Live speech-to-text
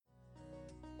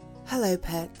Hello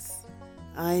pets,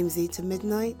 I'm Zita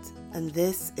Midnight and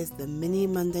this is the Mini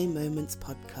Monday Moments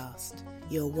podcast,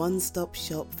 your one-stop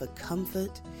shop for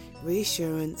comfort,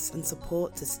 reassurance and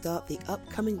support to start the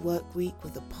upcoming work week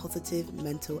with a positive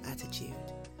mental attitude.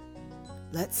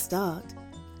 Let's start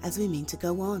as we mean to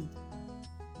go on.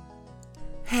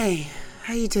 Hey,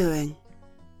 how you doing?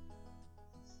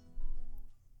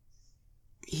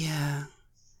 Yeah,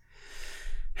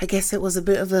 I guess it was a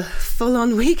bit of a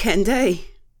full-on weekend, eh?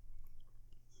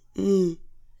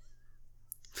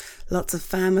 Lots of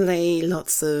family,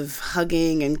 lots of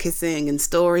hugging and kissing and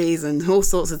stories and all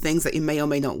sorts of things that you may or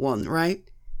may not want, right?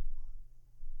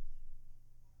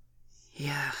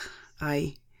 Yeah,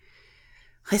 I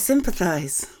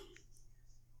sympathize.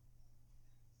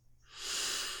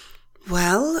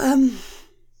 Well,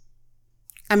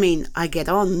 I get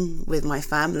on with my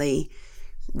family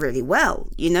really well,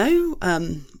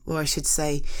 or I should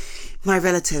say my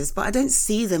relatives, but I don't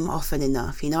see them often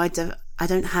enough. I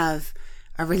don't have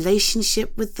a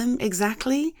relationship with them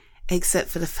exactly, except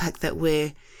for the fact that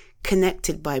we're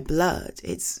connected by blood.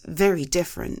 It's very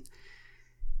different.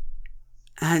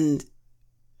 And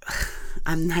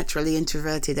I'm naturally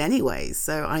introverted anyway,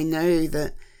 so I know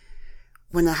that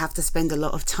when I have to spend a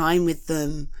lot of time with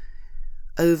them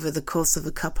over the course of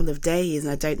a couple of days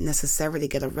and I don't necessarily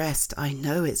get a rest, I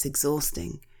know it's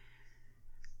exhausting.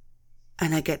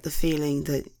 And I get the feeling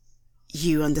that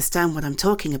you understand what I'm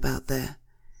talking about there.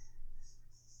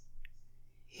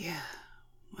 Yeah,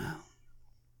 well,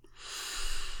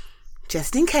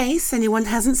 just in case anyone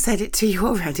hasn't said it to you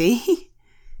already,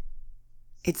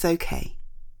 it's okay.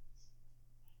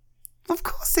 Of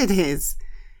course it is.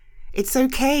 It's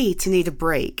okay to need a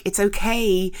break. It's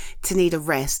okay to need a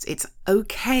rest. It's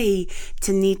okay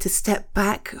to need to step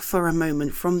back for a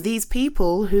moment from these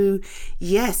people who,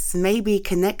 yes, may be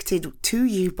connected to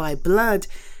you by blood,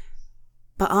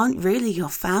 but aren't really your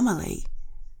family.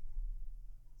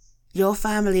 Your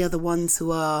family are the ones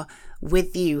who are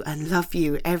with you and love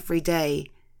you every day,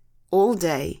 all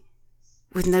day,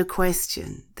 with no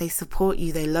question. They support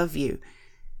you, they love you.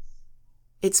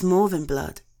 It's more than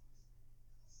blood.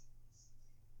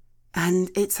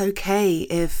 And it's okay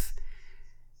if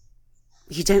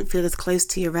you don't feel as close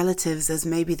to your relatives as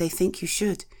maybe they think you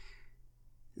should.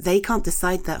 They can't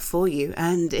decide that for you,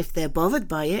 and if they're bothered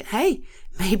by it, hey,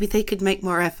 maybe they could make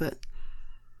more effort.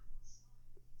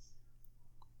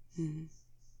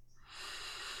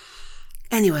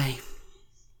 Anyway,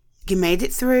 you made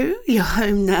it through. You're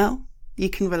home now. You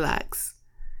can relax.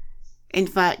 In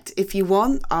fact, if you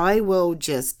want, I will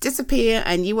just disappear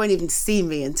and you won't even see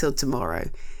me until tomorrow.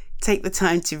 Take the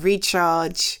time to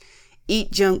recharge,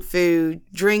 eat junk food,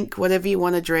 drink whatever you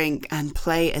want to drink, and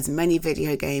play as many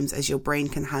video games as your brain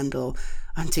can handle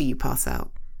until you pass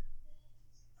out.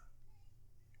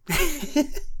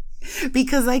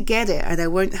 Because I get it and I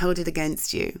won't hold it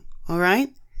against you, all right?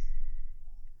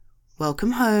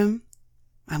 Welcome home.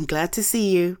 I'm glad to see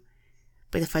you.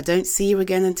 But if I don't see you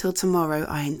again until tomorrow,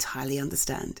 I entirely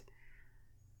understand.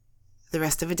 The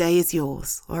rest of the day is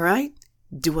yours, all right?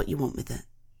 Do what you want with it.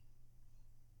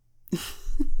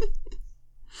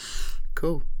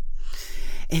 Cool.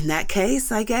 In that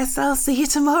case, I guess I'll see you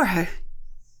tomorrow.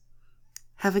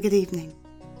 Have a good evening.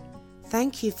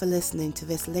 Thank you for listening to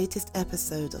this latest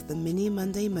episode of the Mini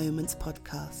Monday Moments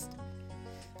podcast.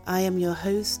 I am your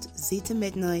host, Zita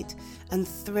Midnight, and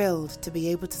thrilled to be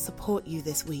able to support you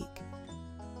this week.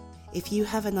 If you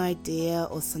have an idea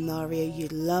or scenario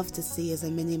you'd love to see as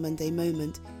a Mini Monday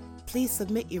moment, please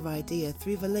submit your idea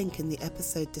through the link in the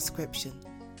episode description.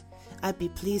 I'd be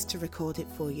pleased to record it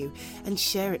for you and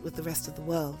share it with the rest of the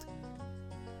world.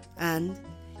 And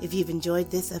if you've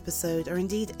enjoyed this episode or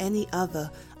indeed any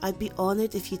other, I'd be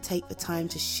honoured if you take the time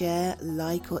to share,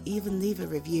 like, or even leave a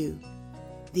review.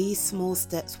 These small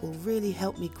steps will really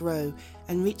help me grow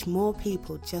and reach more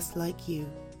people just like you.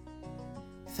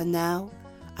 For now,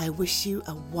 I wish you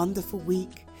a wonderful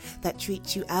week that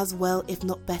treats you as well, if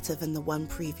not better, than the one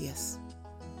previous.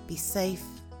 Be safe,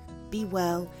 be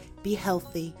well, be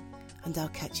healthy, and I'll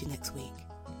catch you next week.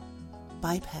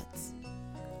 Bye, pets.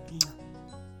 Mwah.